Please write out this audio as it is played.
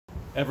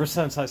Ever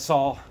since I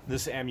saw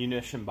this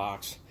ammunition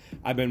box,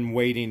 I've been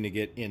waiting to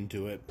get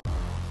into it.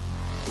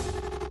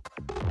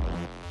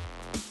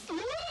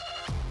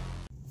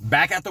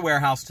 Back at the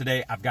warehouse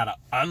today, I've got to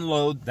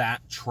unload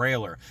that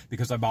trailer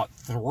because I bought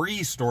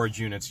 3 storage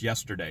units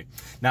yesterday.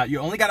 Now, you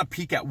only got a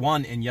peek at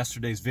one in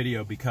yesterday's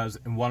video because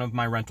in one of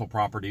my rental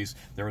properties,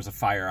 there was a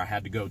fire. I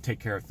had to go take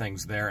care of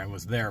things there and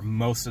was there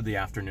most of the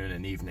afternoon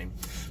and evening.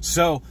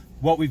 So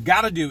what we've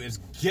got to do is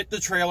get the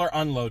trailer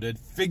unloaded,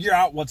 figure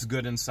out what's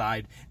good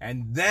inside,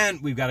 and then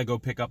we've got to go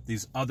pick up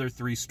these other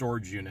 3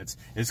 storage units.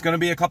 It's going to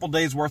be a couple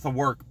days worth of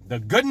work. The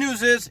good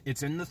news is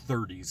it's in the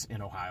 30s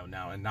in Ohio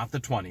now and not the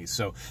 20s.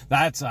 So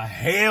that's a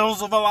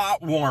Hales of a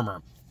lot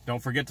warmer.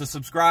 Don't forget to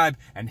subscribe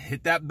and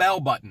hit that bell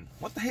button.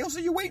 What the Hales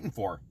are you waiting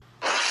for?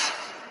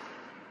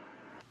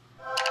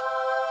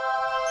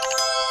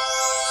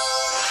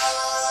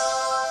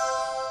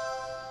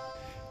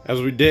 As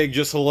we dig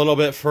just a little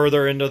bit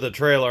further into the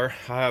trailer,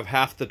 I have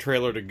half the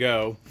trailer to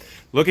go.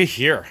 Look at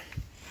here.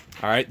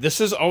 All right, this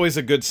is always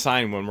a good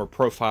sign when we're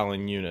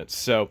profiling units.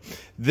 So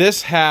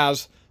this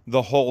has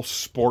the whole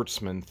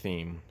sportsman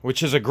theme,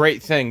 which is a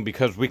great thing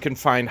because we can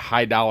find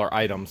high dollar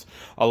items.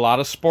 A lot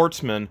of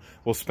sportsmen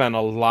will spend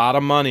a lot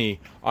of money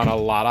on a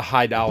lot of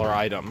high dollar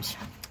items.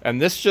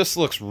 And this just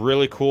looks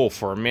really cool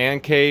for a man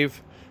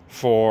cave,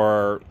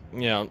 for,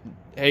 you know,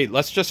 hey,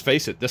 let's just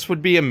face it, this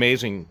would be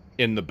amazing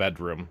in the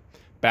bedroom.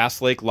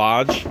 Bass Lake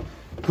Lodge,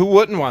 who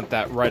wouldn't want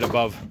that right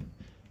above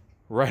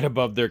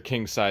their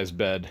king-size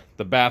bed?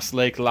 The Bass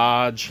Lake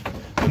Lodge,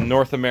 the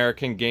North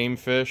American game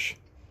fish.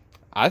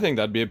 I think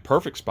that'd be a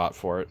perfect spot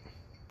for it.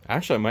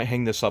 Actually, I might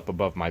hang this up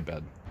above my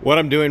bed. What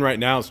I'm doing right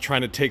now is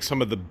trying to take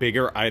some of the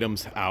bigger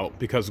items out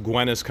because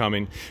Gwen is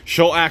coming.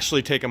 She'll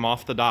actually take them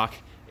off the dock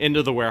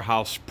into the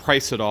warehouse,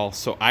 price it all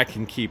so I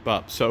can keep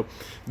up. So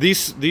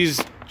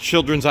these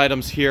children's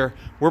items here,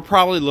 we're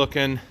probably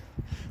looking,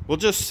 we'll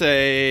just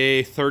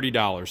say $30,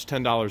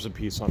 $10 a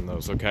piece on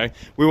those, okay?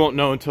 We won't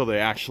know until they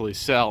actually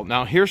sell.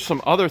 Now, here's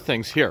some other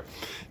things here.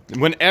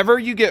 Whenever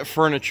you get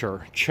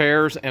furniture,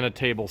 chairs and a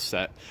table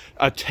set,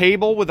 a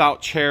table without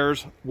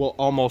chairs will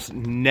almost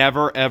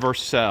never ever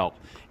sell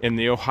in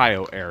the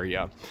Ohio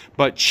area.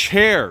 But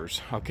chairs,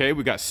 okay,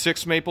 we got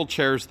 6 maple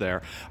chairs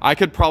there. I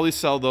could probably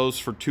sell those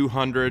for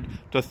 $200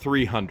 to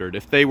 $300.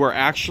 If they were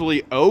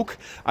actually oak,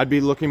 I'd be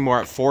looking more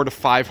at $400 to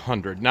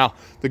 $500. Now,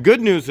 the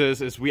good news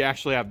is we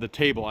actually have the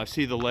table. I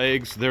see the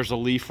legs, there's a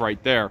leaf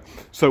right there.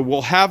 So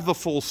we'll have the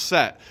full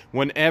set.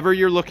 Whenever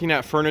you're looking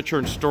at furniture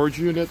and storage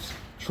units,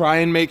 try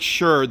and make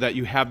sure that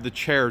you have the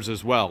chairs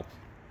as well.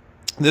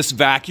 This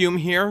vacuum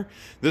here,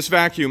 this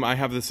vacuum, I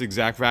have this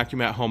exact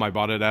vacuum at home. I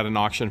bought it at an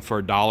auction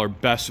for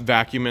 $1. Best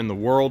vacuum in the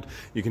world.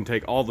 You can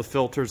take all the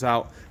filters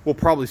out. We'll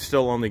probably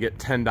still only get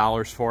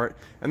 $10 for it.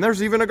 And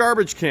there's even a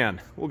garbage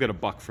can. We'll get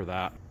 $1 for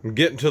that. I'm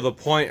getting to the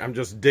point, I'm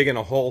just digging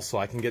a hole so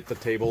I can get the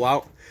table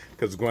out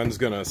because Gwen's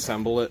gonna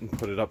assemble it and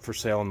put it up for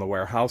sale in the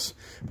warehouse.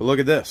 But look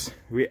at this.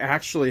 We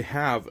actually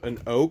have an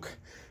oak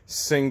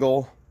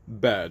single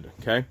bed,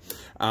 okay?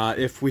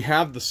 If we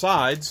have the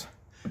sides,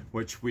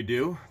 which we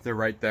do, they're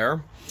right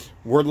there,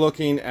 we're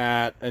looking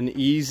at an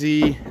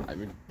easy, I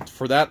mean,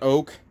 for that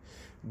oak,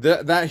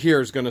 that here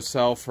is going to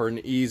sell for an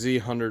easy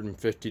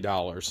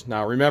 $150.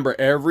 Now remember,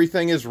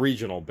 everything is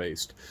regional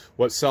based.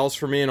 What sells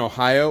for me in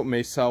Ohio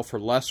may sell for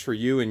less for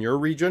you in your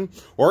region,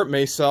 or it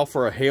may sell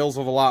for a Hales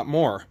of a lot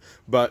more.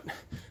 But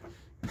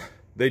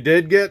they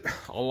did get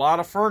a lot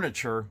of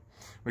furniture.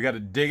 We got to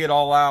dig it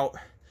all out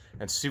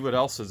and see what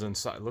else is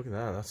inside. Look at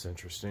that, that's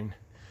interesting.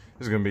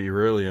 This is going to be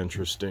really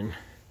interesting.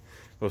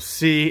 We'll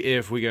see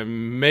if we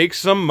can make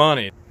some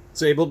money.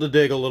 It's able to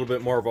dig a little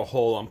bit more of a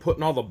hole. I'm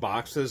putting all the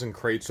boxes and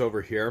crates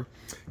over here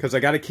because I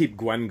got to keep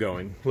Gwen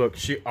going. Look,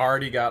 she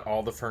already got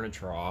all the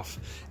furniture off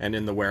and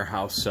in the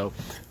warehouse, so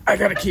I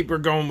got to keep her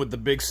going with the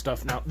big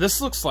stuff. Now,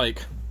 this looks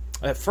like,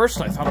 at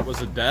first I thought it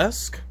was a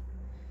desk.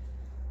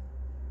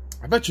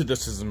 I bet you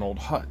this is an old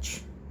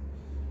hutch.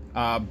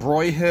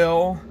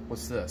 Broyhill,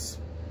 what's this?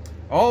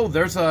 Oh,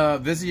 there's a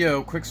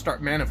Vizio Quick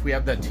Start. Man, if we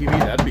have that TV,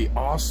 that'd be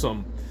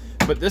awesome.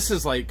 But this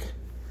is like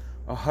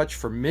a hutch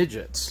for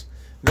midgets.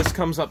 This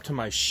comes up to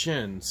my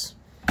shins.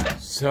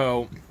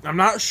 So, I'm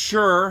not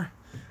sure.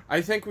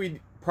 I think we'd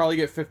probably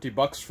get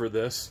 $50 for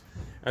this.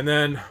 And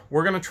then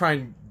we're going to try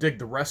and dig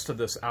the rest of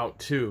this out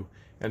too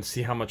and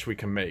see how much we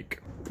can make.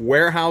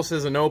 Warehouse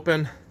isn't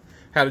open.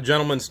 Had a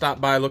gentleman stop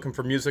by looking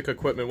for music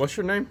equipment. What's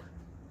your name?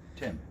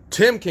 Tim.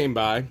 Tim came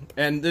by,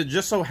 and it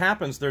just so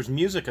happens there's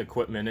music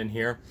equipment in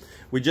here.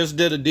 We just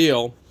did a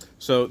deal.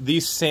 So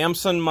these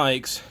Samson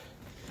mics,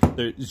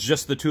 there's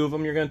just the 2 of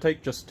them you're going to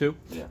take? Just 2?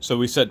 Yeah. So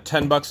we said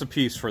 $10 a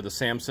piece for the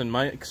Samson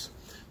mics.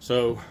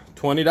 So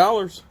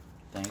 $20.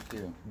 Thank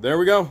you. There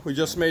we go. We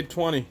just made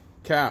 20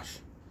 cash.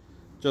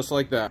 Just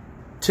like that.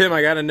 Tim,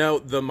 I got to know,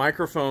 the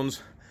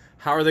microphones,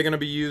 how are they going to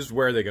be used?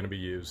 Where are they going to be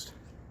used?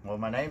 Well,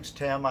 my name's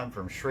Tim. I'm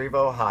from Shreve,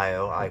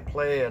 Ohio. I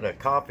play at a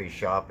coffee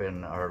shop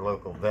in our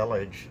local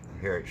village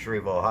here at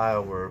Shreve,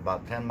 Ohio. We're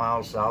about 10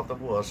 miles south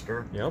of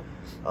Wooster. Yep.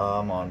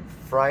 On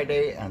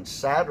Friday and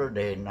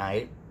Saturday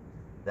night,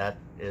 that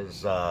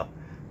is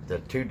the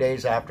 2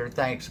 days after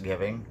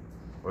Thanksgiving,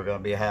 we're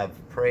going to have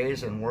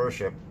praise and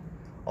worship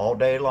all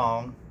day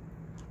long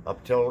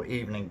up till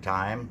evening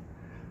time.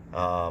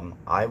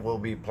 I will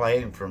be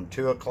playing from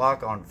 2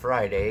 o'clock on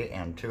Friday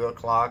and 2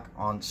 o'clock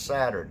on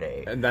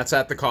Saturday. And that's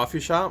at the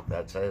coffee shop?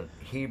 That's at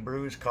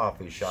Hebrew's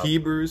Coffee Shop.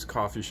 Hebrew's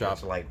Coffee Shop.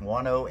 It's like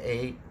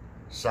 108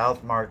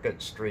 South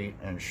Market Street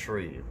in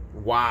Shreve.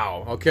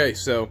 Wow. Okay,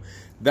 so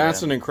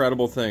that's an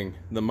incredible thing.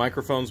 The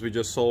microphones we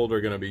just sold are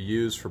going to be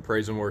used for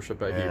praise and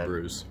worship at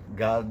Hebrew's.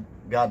 God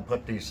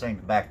put these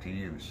things back to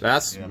use.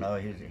 That's, you know,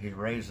 he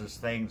raises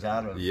things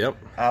out of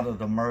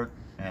the murk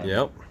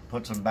and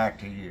puts them back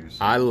to use.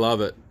 I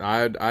love it.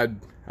 I'm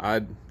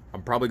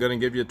probably going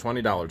to give you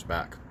 $20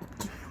 back.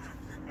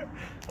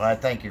 Well, I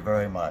thank you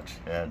very much,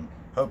 and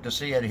hope to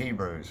see you at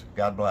Hebrew's.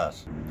 God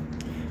bless.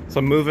 So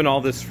I'm moving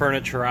all this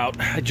furniture out.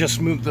 I just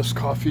moved this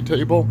coffee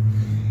table,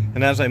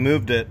 and as I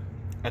moved it,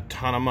 a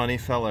ton of money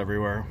fell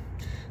everywhere.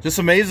 Just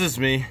amazes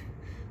me.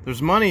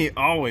 There's money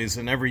always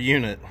in every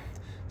unit.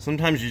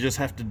 Sometimes you just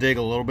have to dig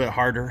a little bit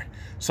harder.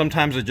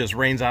 Sometimes it just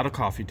rains out of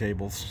coffee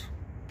tables.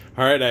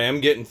 All right, I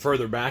am getting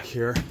further back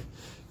here.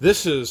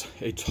 This is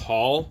a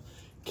tall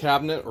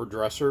cabinet or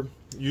dresser.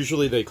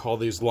 Usually they call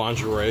these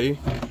lingerie.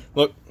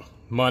 Look,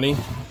 money.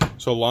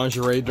 So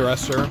lingerie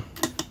dresser,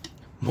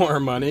 more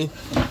money.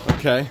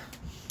 Okay.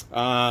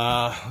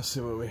 Let's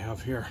see what we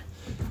have here.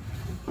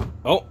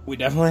 Oh, we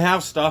definitely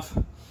have stuff.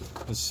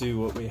 Let's see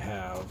what we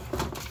have.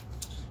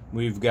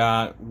 We've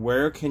got,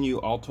 where can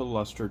you Alta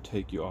Luster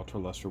take you, Alta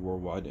Luster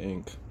Worldwide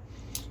Inc.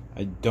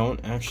 I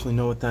don't actually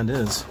know what that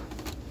is.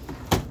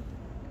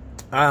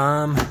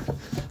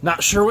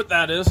 Not sure what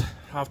that is.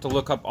 I'll have to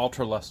look up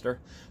Alta Luster.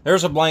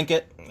 There's a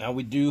blanket. Now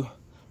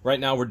right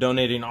now we're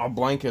donating all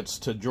blankets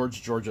to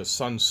Georgia's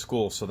son's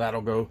school, so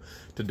that'll go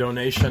to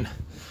donation.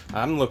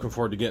 I'm looking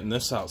forward to getting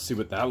this out, see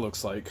what that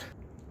looks like.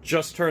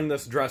 Just turned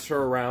this dresser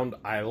around.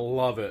 I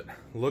love it.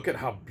 Look at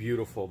how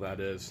beautiful that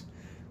is.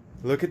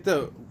 Look at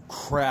the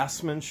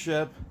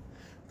craftsmanship,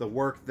 the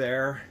work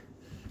there.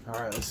 All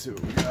right, let's see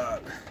what we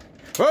got.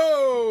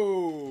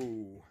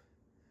 Whoa!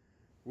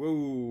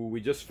 Whoa,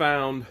 we just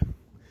found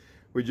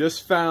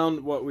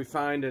what we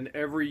find in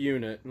every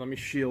unit. Let me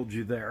shield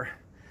you there.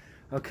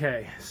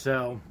 Okay,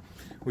 so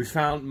we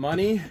found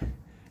money,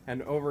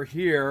 and over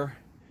here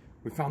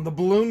we found the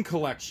balloon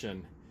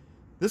collection.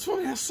 This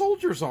one has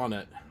soldiers on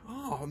it.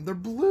 Oh, they're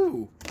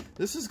blue.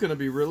 This is going to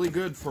be really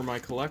good for my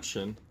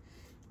collection.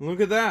 Look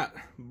at that,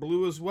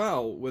 blue as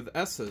well with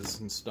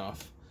S's and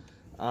stuff.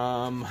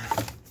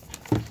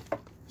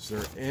 Is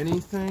there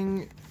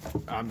anything?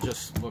 I'm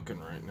just looking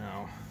right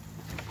now.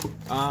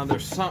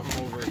 There's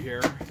something over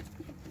here.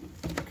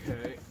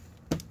 Okay.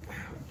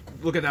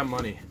 Look at that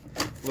money.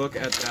 Look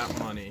at that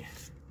money.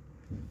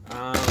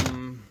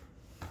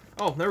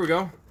 Oh, there we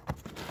go.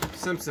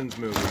 Simpsons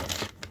movie.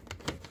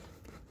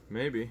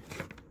 Maybe.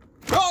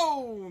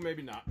 Oh,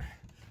 maybe not.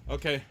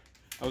 Okay,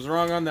 I was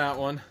wrong on that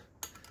one.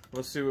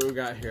 Let's see what we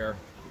got here.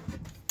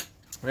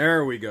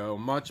 There we go,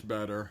 much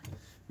better.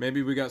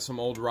 Maybe we got some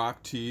old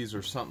rock tees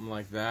or something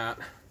like that.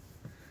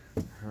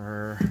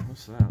 Or,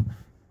 what's that?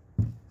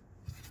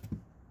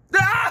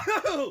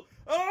 Oh!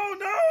 Oh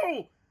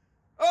no!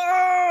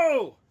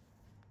 Oh!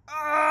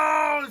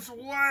 Oh, it's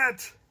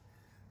wet!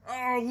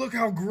 Oh, look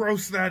how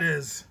gross that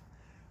is.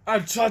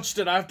 I've touched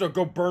it. I have to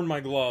go burn my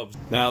gloves.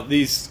 Now,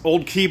 these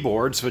old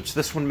keyboards, which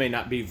this one may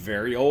not be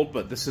very old,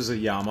 but this is a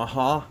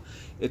Yamaha.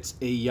 It's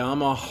a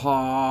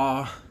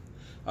Yamaha...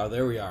 Oh,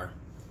 there we are.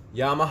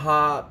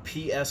 Yamaha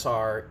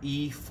PSR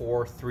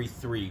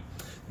E433.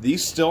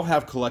 These still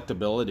have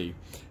collectability.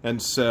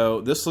 And so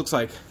this looks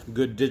like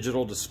good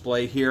digital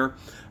display here.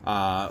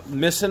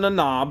 Missing a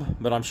knob,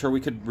 but I'm sure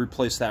we could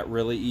replace that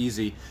really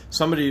easy.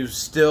 Somebody who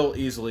still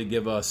easily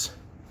give us,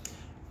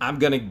 I'm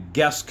going to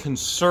guess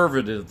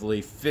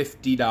conservatively,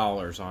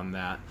 $50 on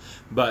that,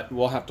 but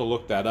we'll have to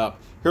look that up.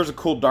 Here's a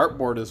cool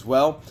dartboard as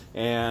well,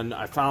 and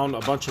I found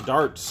a bunch of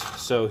darts.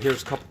 So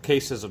here's a couple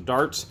cases of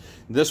darts.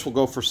 This will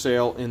go for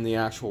sale in the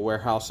actual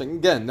warehouse. And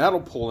again,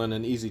 that'll pull in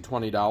an easy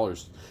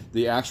 $20.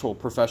 The actual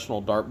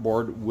professional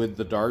dartboard with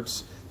the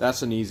darts,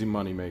 that's an easy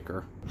money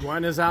maker.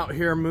 Gwen is out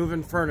here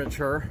moving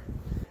furniture,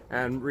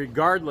 and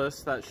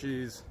regardless that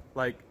she's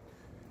like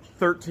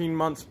 13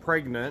 months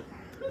pregnant,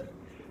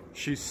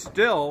 she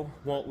still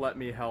won't let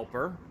me help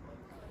her.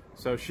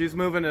 So she's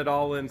moving it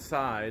all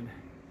inside.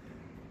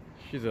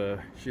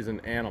 She's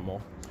an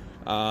animal.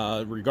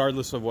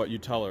 Regardless of what you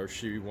tell her,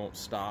 she won't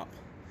stop.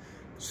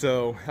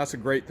 So that's a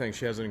great thing.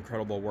 She has an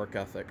incredible work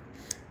ethic.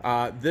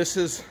 This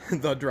is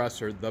the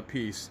dresser, the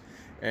piece,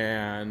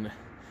 and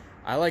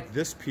I like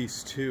this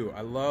piece too.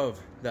 I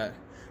love that.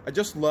 I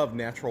just love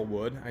natural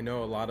wood. I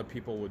know a lot of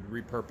people would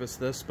repurpose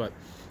this, but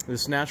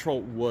this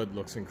natural wood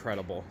looks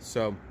incredible.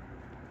 So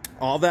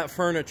all that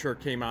furniture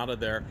came out of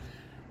there.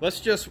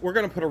 We're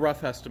gonna put a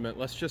rough estimate.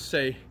 Let's just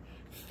say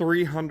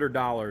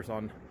 $300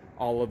 on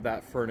all of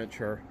that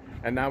furniture.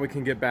 And now we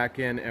can get back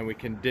in and we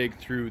can dig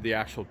through the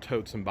actual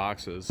totes and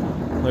boxes.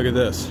 Look at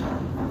this.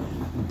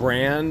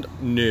 Brand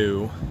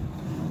new.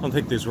 I don't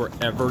think these were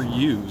ever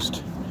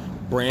used.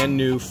 Brand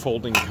new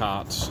folding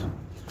cots.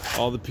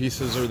 All the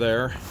pieces are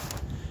there.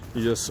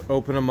 You just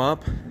open them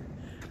up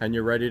and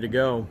you're ready to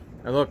go.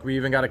 And look, we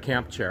even got a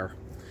camp chair,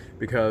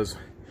 because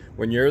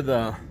when you're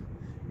the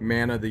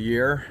man of the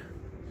year,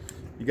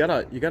 you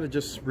gotta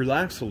just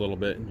relax a little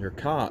bit in your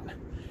cot.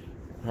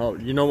 Oh,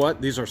 you know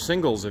what? These are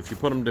singles. If you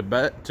put them to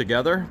bed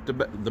together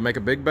to make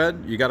a big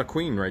bed, you got a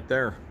queen right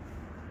there.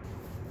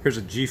 Here's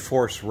a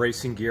G-Force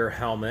Racing Gear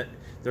helmet.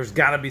 There's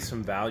got to be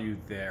some value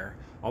there.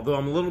 Although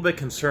I'm a little bit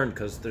concerned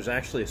because there's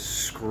actually a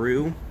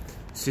screw.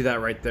 See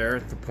that right there,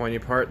 the pointy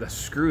part? The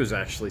screw is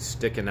actually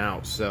sticking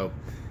out. So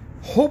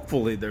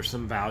hopefully there's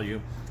some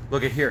value.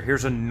 Look at here.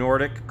 Here's a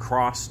Nordic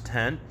Cross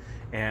tent.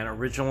 And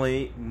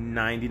originally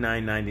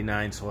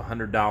 $99.99, so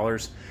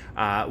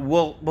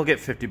 $100. We'll get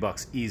 50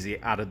 bucks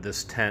easy out of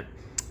this tent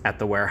at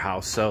the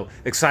warehouse. So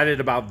excited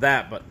about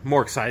that, but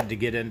more excited to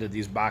get into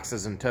these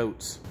boxes and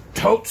totes.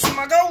 Totes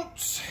my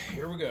goats!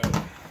 Here we go.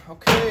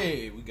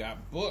 Okay, we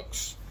got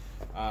books.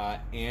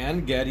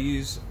 And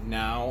Getty's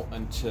now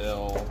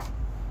until,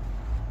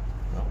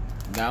 well,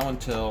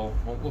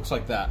 it looks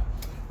like that.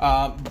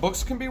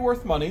 Books can be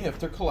worth money if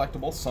they're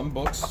collectible. Some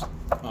books,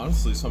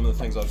 honestly, some of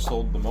the things I've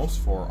sold the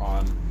most for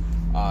on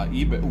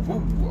eBay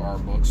are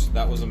books.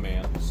 That was a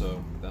man,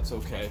 so that's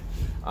okay.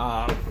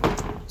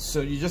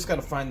 So you just got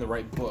to find the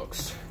right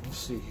books. Let's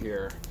see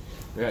here.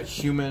 We got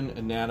Human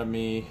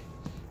Anatomy,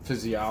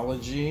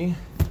 Physiology.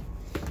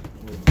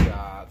 We've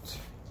got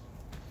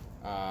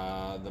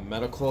the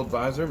Medical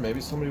Advisor.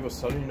 Maybe somebody was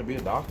studying to be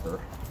a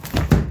doctor.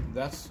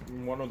 That's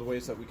one of the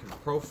ways that we can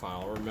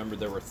profile. Remember,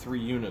 there were 3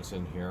 units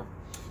in here.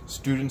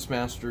 Student's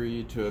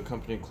Mastery to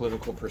accompany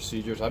clinical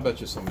procedures. I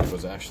bet you somebody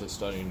was actually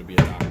studying to be a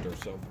doctor.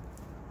 So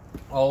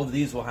all of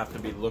these will have to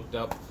be looked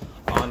up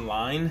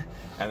online,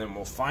 and then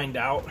we'll find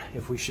out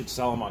if we should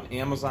sell them on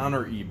Amazon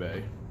or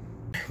eBay.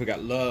 We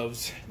got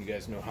Loves. You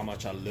guys know how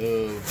much I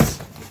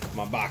love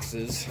my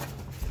boxes.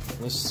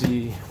 Let's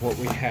see what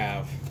we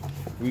have.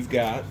 We've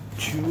got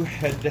 2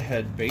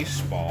 head-to-head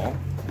baseball.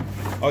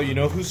 Oh, you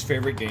know whose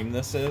favorite game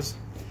this is?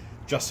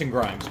 Justin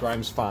Grimes,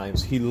 Grimes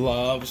 5s. He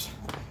loves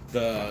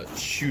the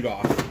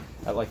shoot-off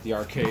at like the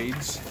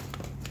arcades.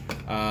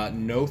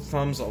 No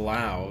thumbs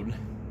allowed.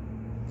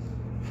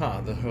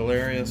 Huh, the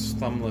hilarious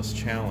thumbless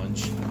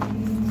challenge.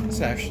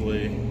 It's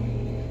actually,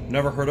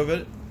 never heard of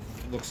it.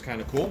 Looks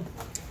kind of cool.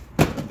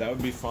 That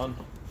would be fun.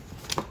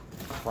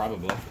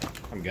 Probably,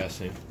 I'm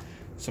guessing.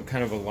 Some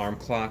kind of alarm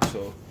clock.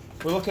 So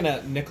we're looking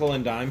at nickel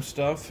and dime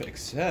stuff,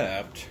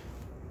 except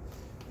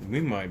we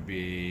might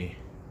be...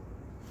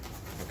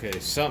 Okay,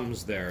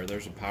 something's there.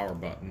 There's a power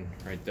button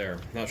right there.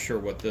 Not sure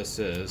what this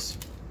is.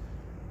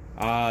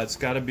 It's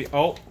got to be...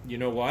 Oh, you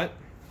know what?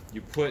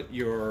 You put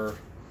your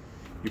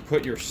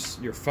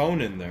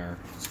phone in there.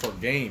 It's for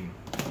game.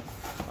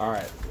 All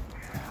right.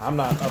 I'm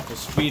not up to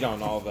speed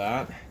on all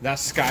that.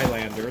 That's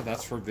Skylander.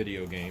 That's for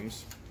video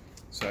games.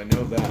 So I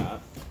know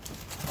that.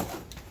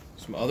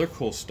 Some other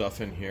cool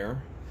stuff in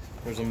here.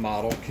 There's a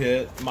model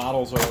kit.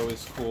 Models are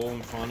always cool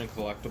and fun and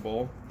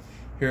collectible.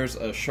 Here's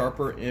a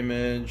Sharper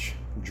Image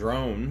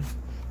drone,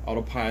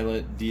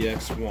 Autopilot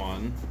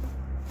DX1.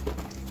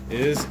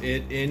 Is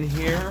it in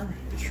here?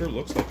 It sure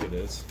looks like it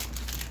is.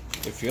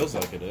 It feels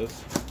like it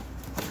is.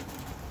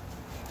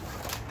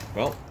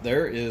 Well,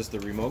 there is the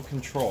remote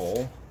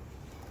control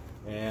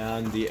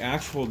and the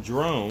actual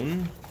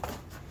drone.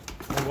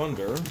 I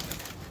wonder,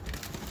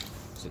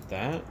 is it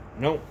that?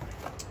 Nope.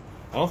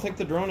 I don't think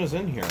the drone is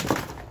in here.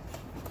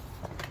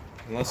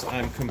 Unless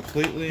I'm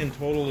completely and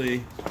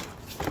totally...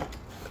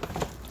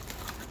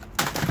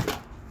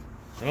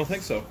 I don't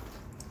think so.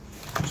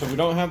 So we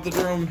don't have the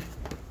drone.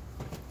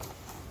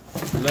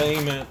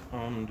 Blame it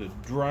on the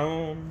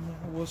drone.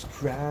 I was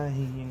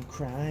crying,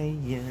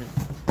 crying.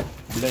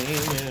 Blame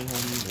it on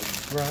the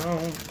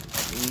drone.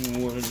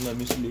 You wouldn't let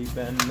me sleep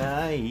at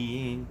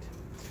night.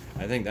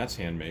 I think that's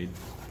handmade.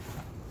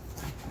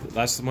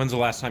 When's the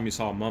last time you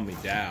saw a mummy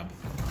dab?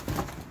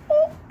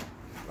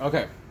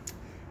 Okay.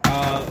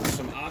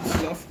 Some odd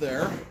stuff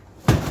there.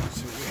 Let's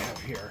see what we have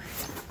here.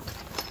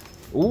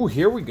 Ooh,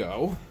 here we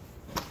go.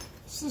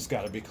 This has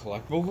got to be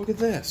collectible. Look at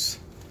this.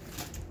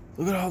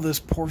 Look at all this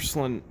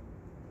porcelain.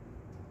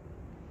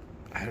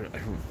 I don't know,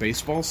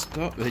 baseball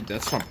stuff.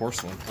 That's not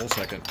porcelain. Hold a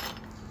second.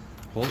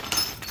 Hold.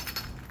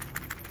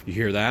 You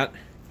hear that?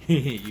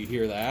 You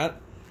hear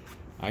that?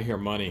 I hear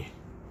money.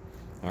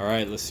 All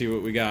right, let's see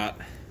what we got.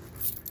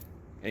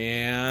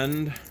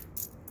 And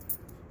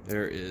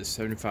there is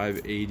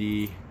 75,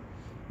 80,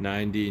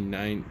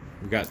 99.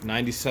 We got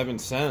 97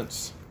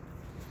 cents.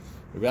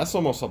 That's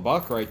almost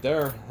 $1 right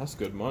there. That's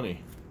good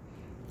money.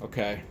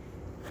 Okay.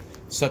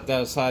 Set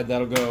that aside.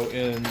 That'll go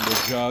in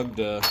the jug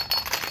to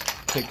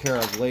take care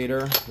of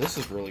later. This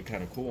is really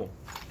kind of cool.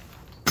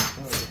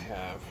 What do we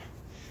have?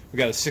 We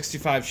got a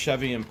 65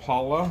 Chevy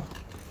Impala,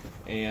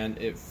 and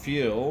it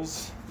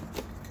feels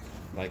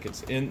like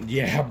it's in,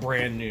 yeah,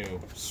 brand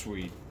new.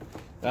 Sweet.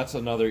 That's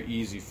another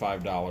easy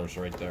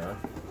 $5 right there.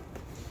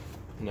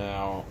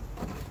 Now,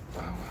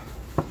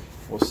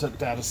 we'll set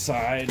that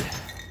aside.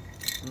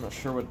 I'm not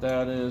sure what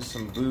that is.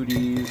 Some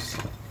booties,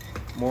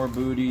 more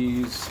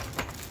booties.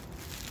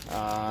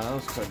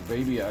 Those are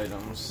baby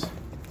items.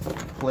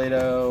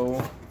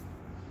 Play-Doh.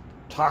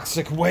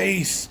 Toxic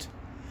waste.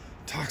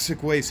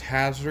 Toxic waste.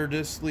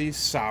 Hazardously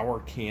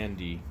sour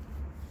candy.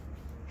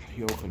 How do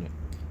you open it?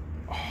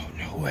 Oh,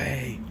 no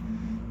way.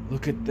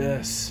 Look at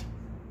this.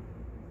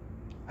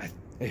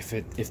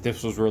 If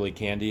this was really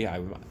candy, I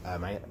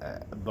might,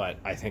 but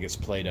I think it's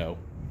Play-Doh.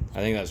 I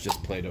think that's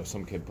just Play-Doh.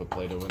 Some kid put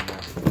Play-Doh in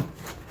there.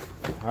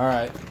 All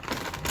right.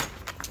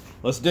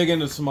 Let's dig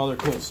into some other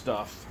cool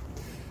stuff.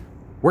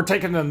 We're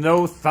taking the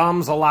no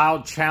thumbs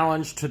allowed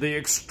challenge to the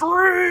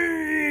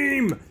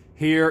extreme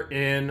here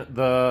in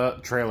the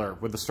trailer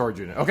with the storage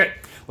unit. Okay,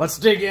 let's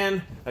dig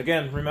in.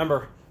 Again,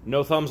 remember,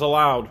 no thumbs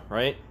allowed,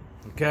 right?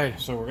 Okay,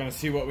 so we're gonna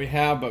see what we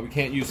have, but we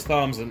can't use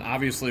thumbs, and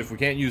obviously if we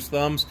can't use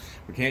thumbs,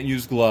 we can't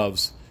use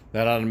gloves.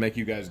 That ought to make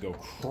you guys go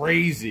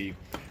crazy.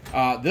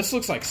 This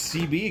looks like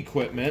CB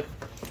equipment.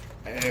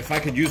 If I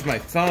could use my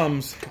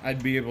thumbs,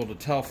 I'd be able to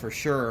tell for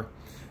sure.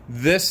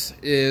 This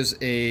is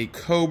a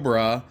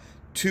Cobra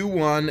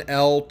 21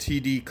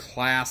 LTD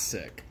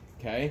Classic,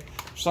 okay?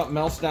 Something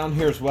else down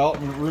here as well.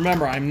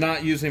 Remember, I'm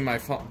not using my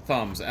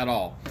thumbs at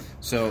all.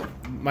 So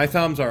my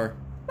thumbs are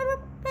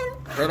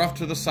right off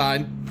to the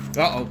side.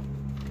 Uh-oh.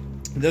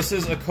 This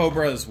is a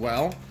Cobra as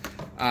well.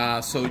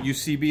 So you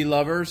CB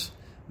lovers,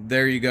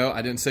 there you go.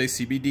 I didn't say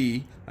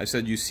CBD. I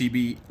said you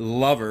CB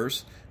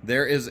lovers.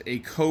 There is a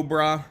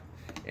Cobra,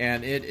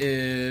 and it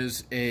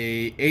is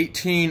a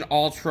 18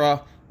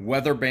 Ultra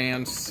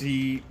Weatherband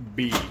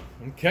CB.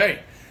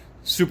 Okay.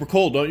 Super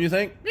cool, don't you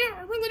think? Yeah,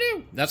 I really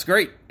do. That's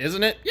great,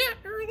 isn't it? Yeah,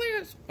 it really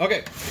is.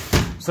 Okay,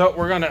 so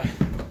we're gonna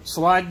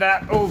slide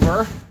that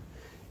over,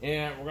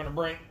 and we're gonna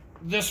bring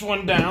this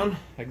one down.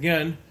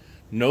 Again,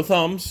 no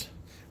thumbs.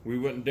 We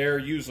wouldn't dare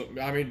use them.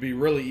 I mean, it'd be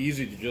really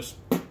easy to just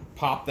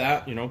pop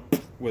that, you know,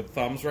 with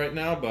thumbs right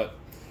now, but,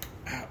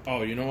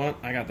 oh, you know what?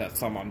 I got that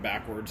thumb on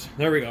backwards.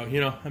 There we go.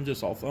 You know, I'm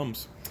just all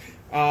thumbs.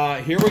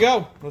 Here we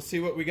go. Let's see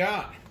what we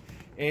got.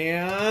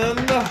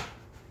 And,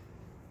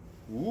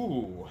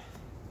 ooh.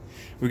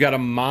 We got a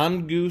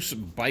Mongoose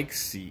bike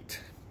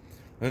seat.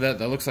 Look at that.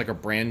 That looks like a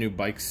brand new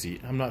bike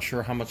seat. I'm not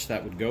sure how much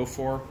that would go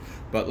for,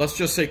 but let's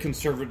just say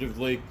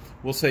conservatively,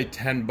 we'll say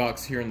 10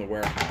 bucks here in the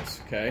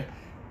warehouse, okay?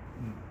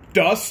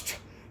 Dust,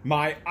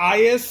 my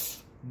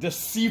eyes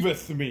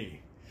deceiveth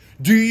me.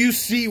 Do you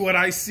see what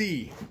I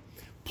see?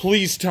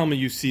 Please tell me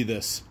you see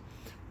this.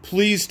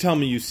 Please tell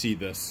me you see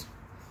this.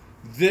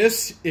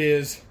 This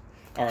is,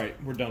 all right,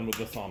 we're done with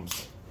the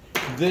thumbs.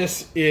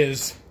 This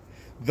is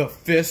the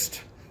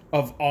fist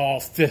of all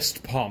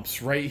fist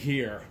pumps right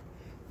here.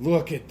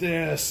 Look at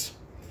this.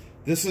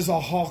 This is a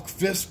Hulk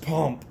fist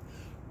pump.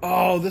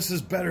 Oh, this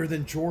is better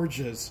than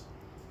George's.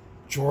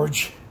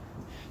 George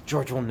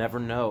will never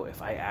know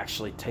if I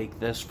actually take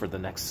this for the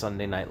next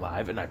Sunday Night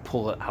Live and I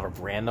pull it out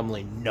of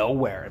randomly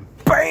nowhere and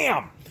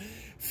BAM!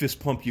 Fist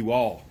pump you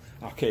all.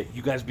 Okay,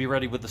 you guys be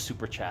ready with the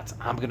super chats.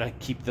 I'm going to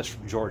keep this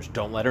from George.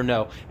 Don't let her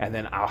know. And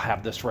then I'll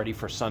have this ready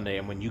for Sunday.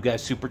 And when you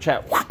guys super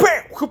chat, I'm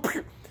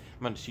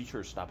going to teach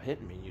her to stop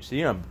hitting me. You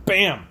see them?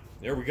 Bam!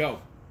 There we go.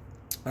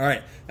 All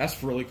right,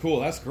 that's really cool.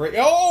 That's great.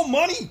 Oh,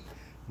 money!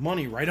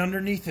 Money right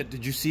underneath it.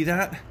 Did you see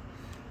that?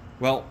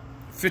 Well,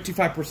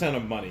 55%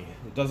 of money.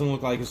 It doesn't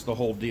look like it's the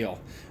whole deal.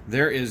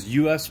 There is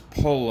U.S.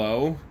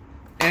 Polo.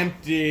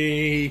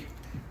 Empty.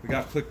 We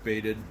got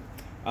clickbaited.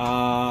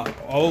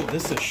 Oh,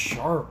 this is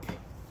sharp.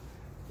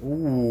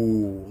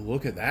 Ooh,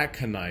 look at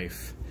that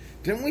knife.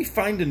 Didn't we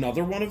find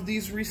another one of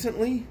these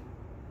recently?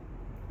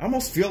 I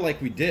almost feel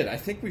like we did. I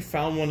think we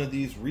found one of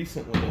these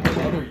recently in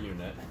another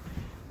unit.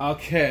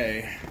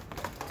 Okay.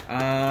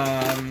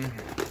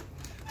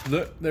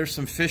 Look, there's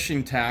some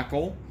fishing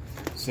tackle.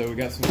 So we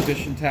got some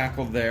fishing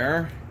tackle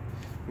there.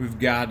 We've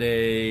got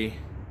a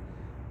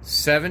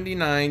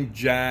 79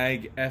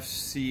 JAG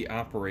FC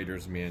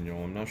operator's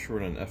manual. I'm not sure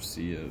what an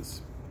FC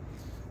is.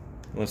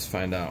 Let's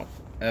find out.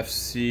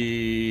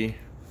 FC.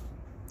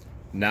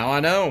 Now I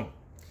know.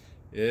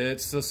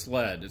 It's a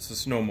sled. It's a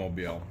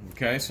snowmobile.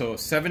 Okay, so a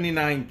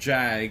 79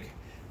 JAG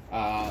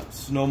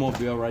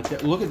snowmobile right there.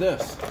 Look at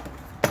this.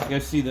 You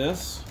guys see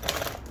this?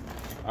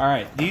 All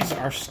right, these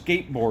are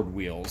skateboard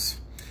wheels.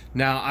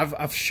 Now,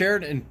 I've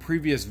shared in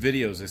previous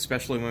videos,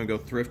 especially when we go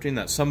thrifting,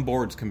 that some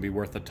boards can be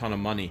worth a ton of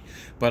money.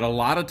 But a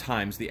lot of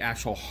times, the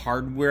actual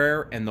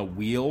hardware and the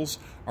wheels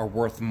are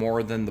worth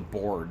more than the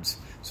boards.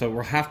 So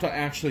we'll have to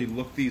actually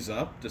look these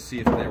up to see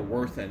if they're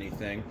worth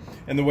anything.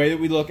 And the way that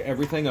we look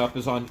everything up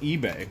is on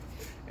eBay.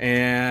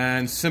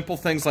 And simple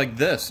things like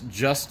this,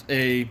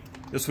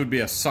 this would be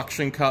a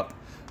suction cup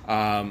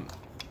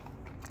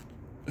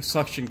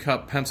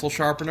pencil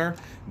sharpener.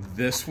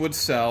 This would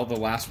sell. The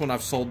last one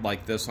I've sold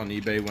like this on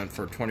eBay went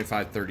for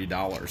 $25,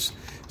 $30.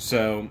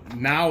 So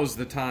now is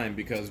the time,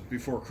 because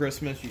before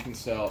Christmas you can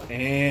sell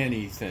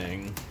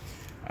anything.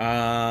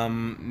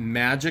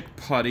 Magic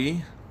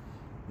putty,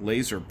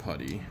 laser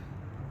putty.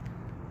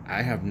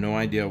 I have no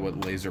idea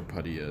what laser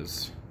putty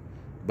is,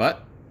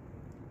 but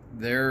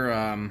they're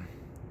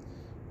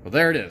well,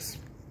 there it is.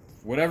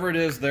 Whatever it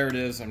is, there it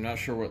is. I'm not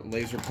sure what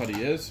laser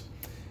putty is.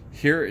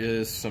 Here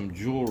is some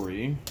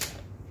jewelry.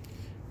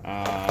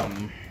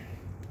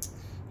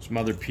 Some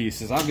other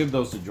pieces. I'll give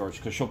those to George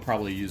because she'll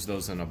probably use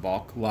those in a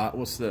bulk lot.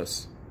 What's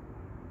this?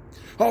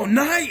 Oh,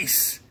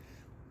 nice!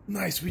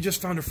 Nice. We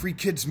just found a free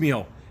kids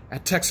meal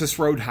at Texas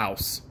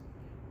Roadhouse.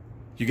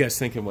 You guys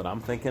thinking what I'm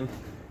thinking?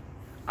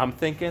 I'm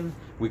thinking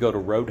we go to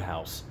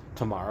Roadhouse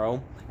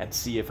tomorrow and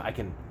see if I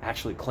can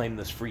actually claim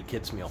this free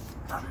kids meal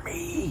for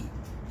me.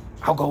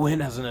 I'll go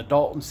in as an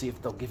adult and see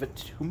if they'll give it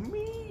to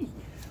me.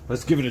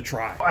 Let's give it a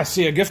try. I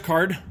see a gift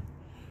card.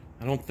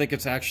 I don't think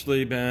it's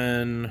actually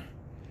been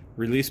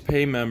release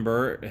pay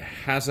member. It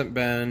hasn't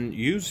been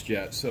used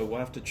yet, so we'll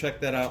have to check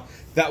that out.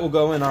 That will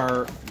go in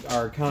our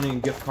accounting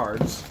gift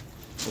cards.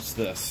 What's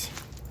this?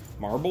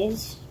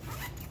 Marbles?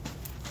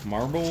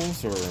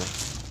 Marbles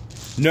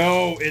or...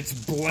 No, it's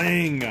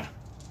bling.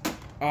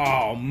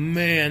 Oh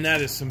man,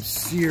 that is some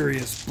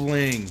serious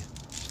bling.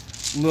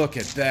 Look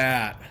at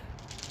that.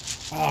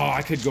 Oh,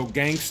 I could go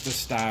gangsta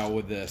style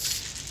with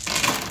this.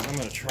 I'm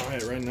gonna try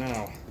it right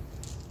now.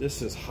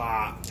 This is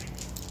hot.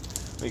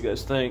 What do you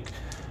guys think?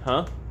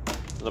 Huh?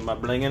 Am I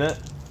blinging it?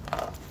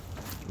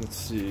 Let's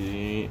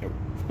see.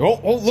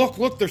 Oh,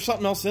 look, there's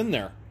something else in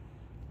there.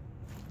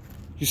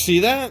 You see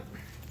that?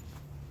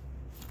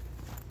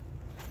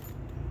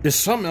 There's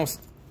something else.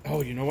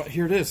 Oh, you know what?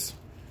 Here it is.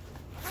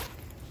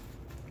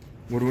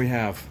 What do we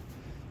have?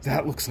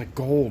 That looks like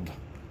gold.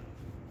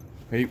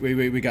 Wait,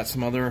 we got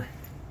some other...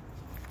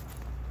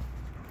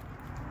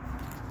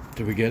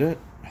 Did we get it?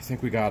 I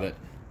think we got it.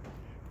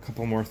 A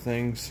couple more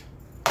things.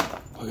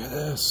 Look at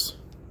this.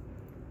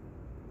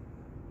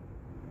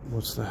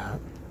 What's that?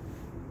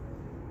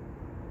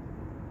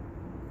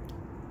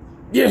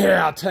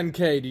 Yeah,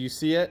 10K. Do you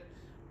see it?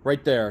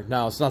 Right there.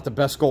 Now, it's not the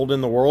best gold in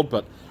the world,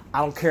 but I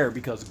don't care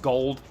because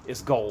gold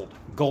is gold.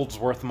 Gold's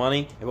worth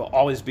money. It will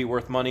always be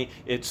worth money.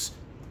 It's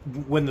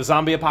when the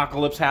zombie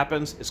apocalypse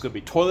happens, it's going to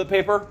be toilet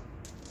paper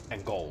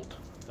and gold.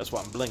 That's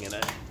why I'm blinging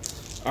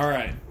it. All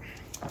right.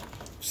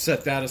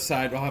 Set that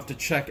aside. I'll have to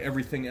check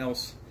everything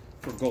else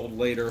for gold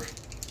later. I'm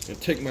going to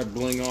take my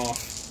bling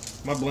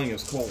off. My bling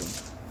is cold.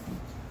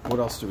 What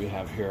else do we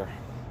have here?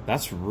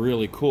 That's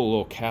really cool. A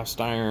little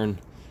cast iron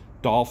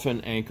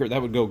dolphin anchor.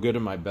 That would go good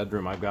in my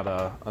bedroom. I've got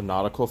a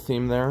nautical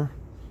theme there.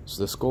 Is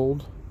this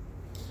gold?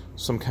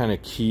 Some kind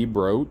of key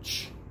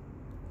brooch.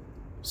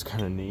 It's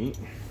kind of neat.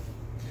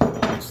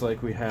 Looks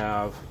like we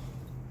have,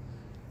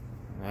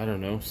 I don't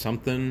know,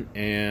 something,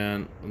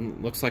 and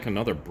looks like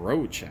another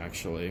brooch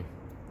actually.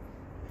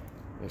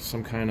 There's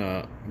some kind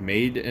of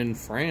made in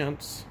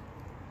France.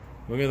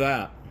 Look at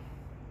that.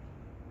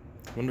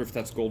 Wonder if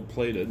that's gold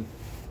plated.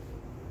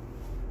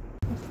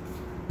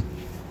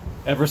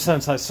 Ever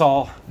since I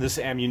saw this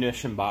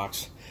ammunition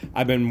box,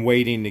 I've been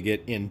waiting to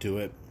get into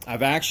it.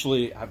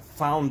 I've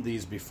found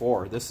these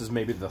before. This is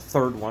maybe the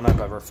third one I've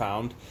ever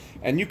found.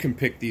 And you can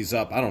pick these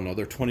up. I don't know,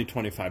 they're $20,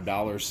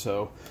 $25.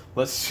 So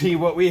let's see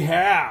what we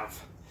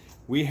have.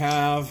 We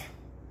have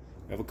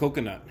a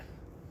coconut.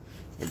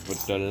 You put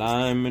the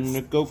lime in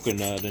the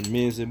coconut and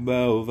miss it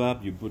over.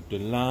 You put the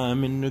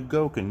lime in the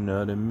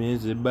coconut and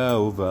miss it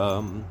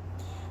over.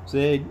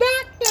 Say,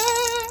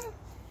 doctor!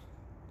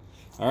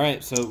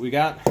 Alright, so we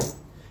got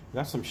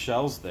some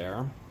shells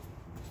there.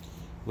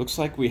 Looks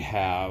like we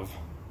have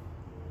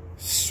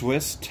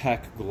Swiss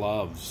Tech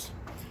gloves.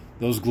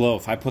 Those glow.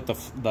 If I put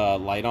the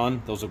light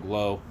on, those will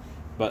glow.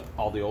 But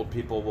all the old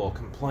people will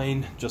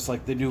complain, just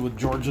like they do with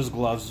George's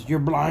gloves. You're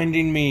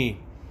blinding me.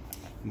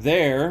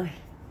 There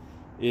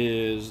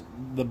is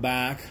the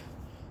back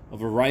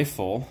of a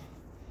rifle.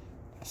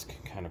 That's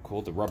kind of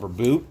cool. The rubber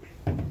boot.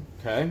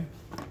 Okay.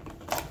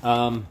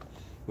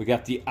 We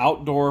got the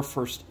outdoor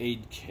first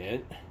aid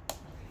kit.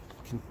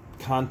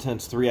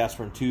 Contents 3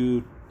 aspirin,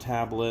 2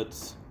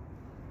 tablets.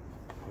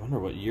 I wonder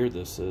what year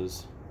this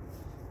is.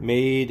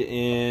 Made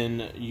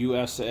in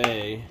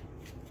USA.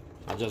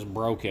 I just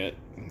broke it.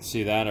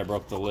 See that? I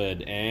broke the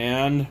lid.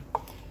 And,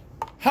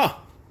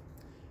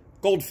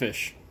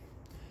 goldfish.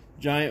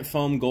 Giant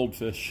foam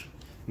goldfish.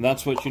 And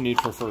that's what you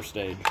need for first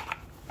aid.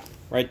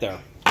 Right there.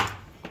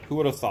 Who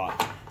would have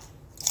thought?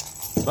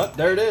 But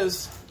there it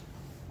is.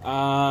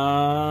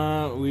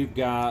 We've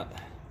got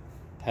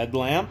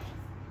headlamp.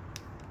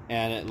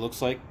 And it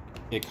looks like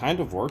it kind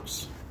of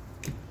works.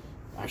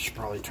 I should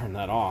probably turn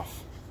that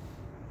off.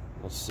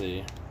 Let's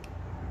see.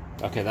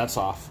 Okay, that's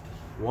off.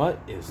 What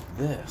is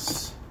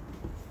this?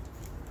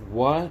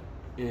 What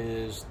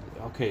is...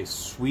 Okay,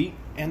 sweet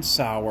and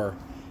sour.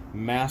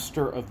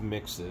 Master of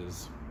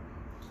mixes.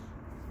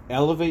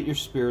 Elevate your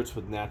spirits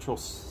with natural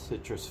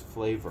citrus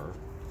flavor.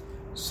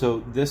 So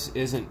this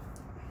isn't...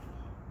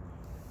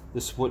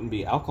 This wouldn't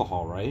be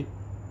alcohol, right?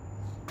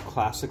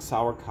 Classic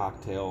sour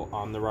cocktail,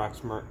 on the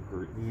rocks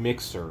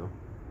mixer,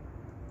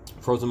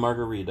 frozen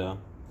margarita.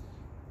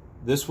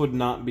 This would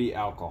not be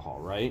alcohol,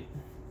 right?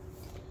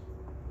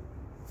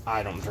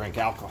 I don't drink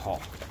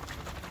alcohol,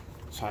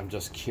 so I'm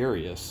just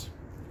curious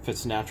if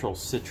it's natural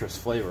citrus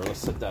flavor. Let's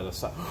set that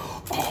aside.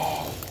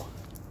 Oh,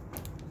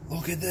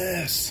 look at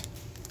this.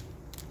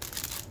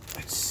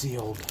 It's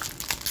sealed,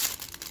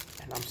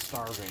 and I'm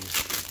starving.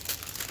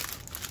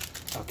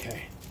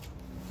 Okay,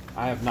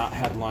 I have not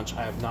had lunch.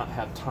 I have not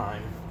had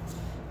time.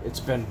 It's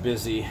been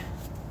busy.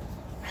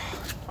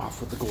 off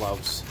with the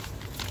gloves.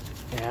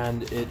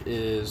 And it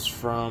is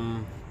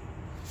from,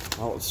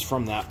 well, it's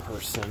from that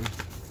person,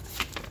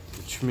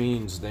 which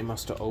means they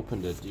must have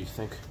opened it. Do you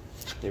think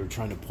they were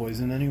trying to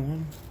poison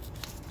anyone?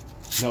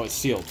 No, it's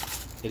sealed.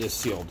 It is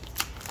sealed.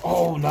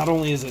 Oh, not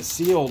only is it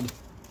sealed,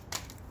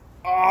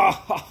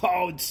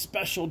 oh, it's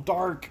special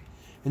dark.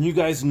 And you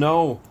guys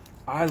know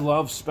I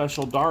love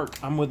special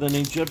dark. I'm with an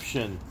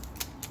Egyptian.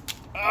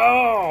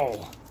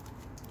 Oh,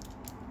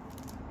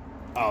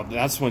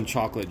 that's when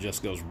chocolate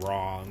just goes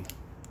wrong.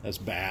 That's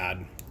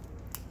bad.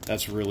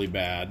 That's really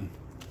bad.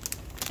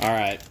 All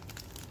right.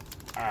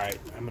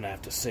 I'm gonna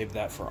have to save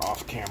that for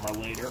off camera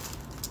later.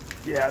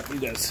 Yeah, you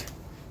guys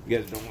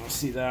don't want to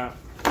see that.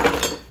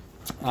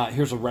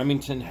 Here's a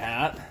Remington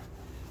hat.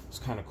 It's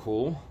kind of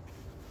cool.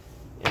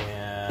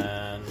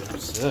 And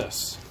what's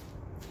this?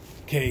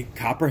 Okay,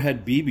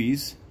 Copperhead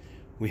BBs.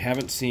 We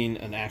haven't seen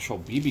an actual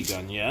BB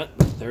gun yet.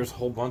 There's a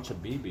whole bunch of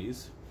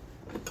BBs.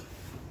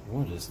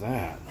 What is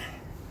that?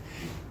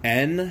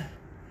 NMA,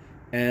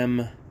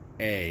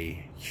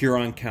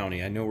 Huron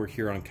County. I know where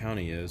Huron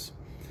County is.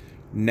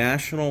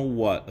 National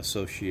what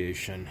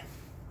association?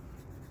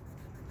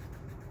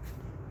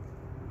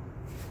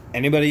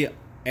 Anybody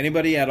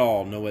at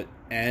all know what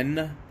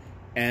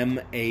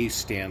NMA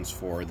stands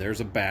for?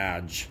 There's a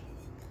badge.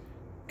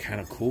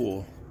 Kind of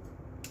cool.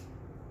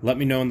 Let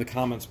me know in the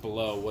comments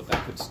below what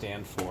that could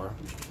stand for.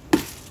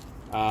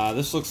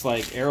 This looks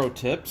like arrow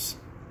tips.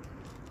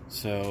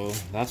 So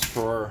that's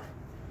for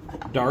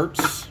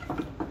darts.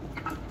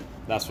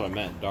 That's what I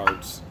meant,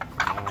 darts.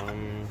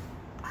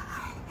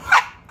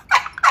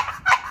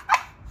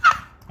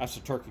 That's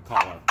a turkey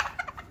collar.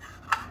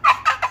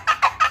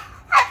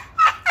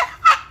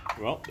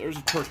 Well, there's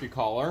a turkey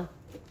collar.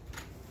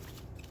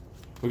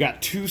 We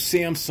got 2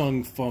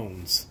 Samsung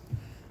phones.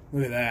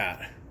 Look at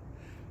that.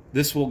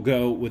 This will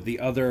go with the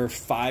other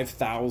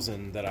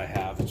 5,000 that I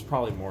have. It's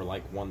probably more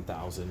like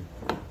 1,000.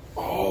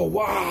 Oh,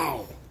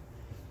 wow.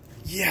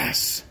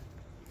 Yes.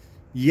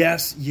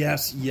 Yes,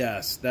 yes,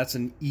 yes. That's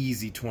an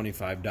easy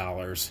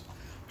 $25.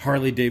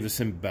 Harley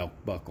Davidson belt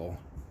buckle.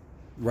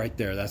 Right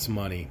there. That's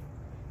money.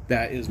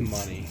 That is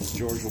money.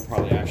 George will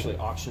probably actually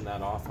auction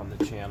that off on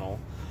the channel.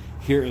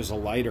 Here is a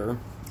lighter.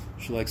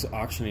 She likes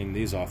auctioning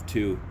these off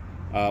too.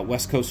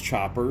 West Coast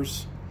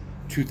Choppers.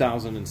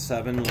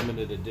 2007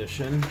 limited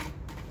edition.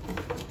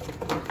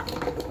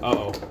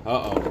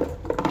 Uh-oh.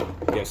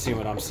 You guys see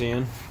what I'm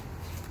seeing?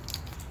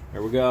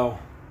 There we go.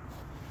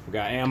 We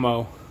got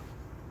ammo.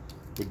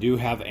 We do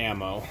have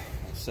ammo. I'll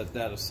set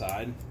that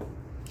aside.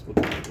 We'll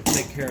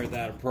take care of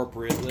that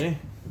appropriately.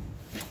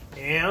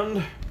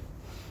 And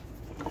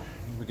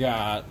we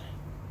got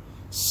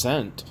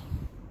scent.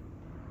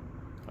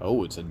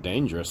 Oh, it's a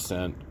dangerous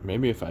scent.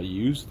 Maybe if I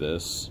use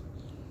this.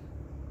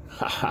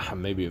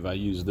 Maybe if I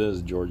use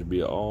this, George would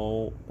be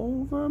all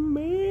over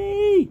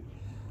me.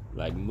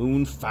 Like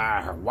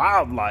moonfire.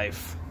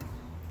 Wildlife.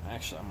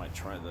 Actually, I might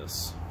try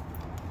this.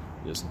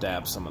 Just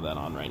dab some of that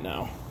on right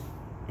now.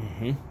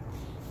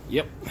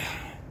 Yep.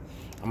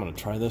 I'm going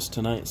to try this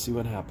tonight, see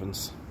what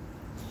happens.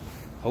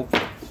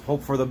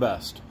 Hope for the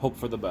best. Hope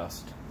for the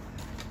best.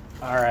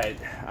 Alright.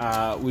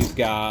 We've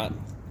got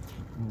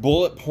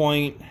bullet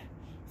point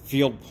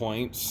field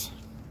points.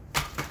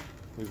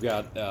 We've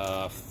got,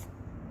 is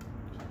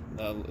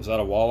that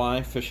a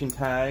walleye fishing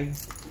tag?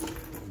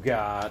 We've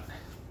got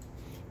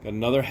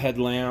another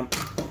headlamp.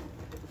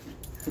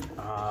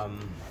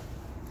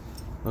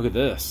 Look at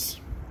this.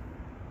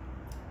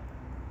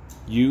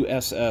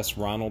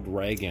 USS Ronald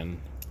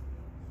Reagan.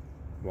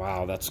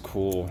 Wow, that's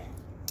cool.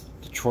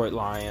 Detroit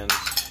Lions.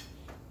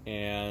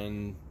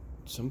 And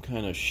some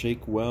kind of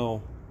shake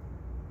well.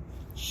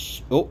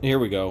 Oh, here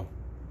we go.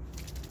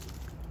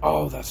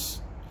 Oh,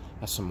 that's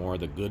some more of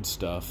the good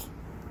stuff.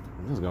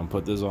 I'm just gonna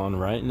put this on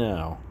right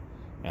now.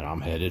 And I'm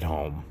headed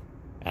home.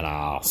 And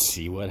I'll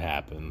see what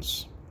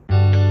happens.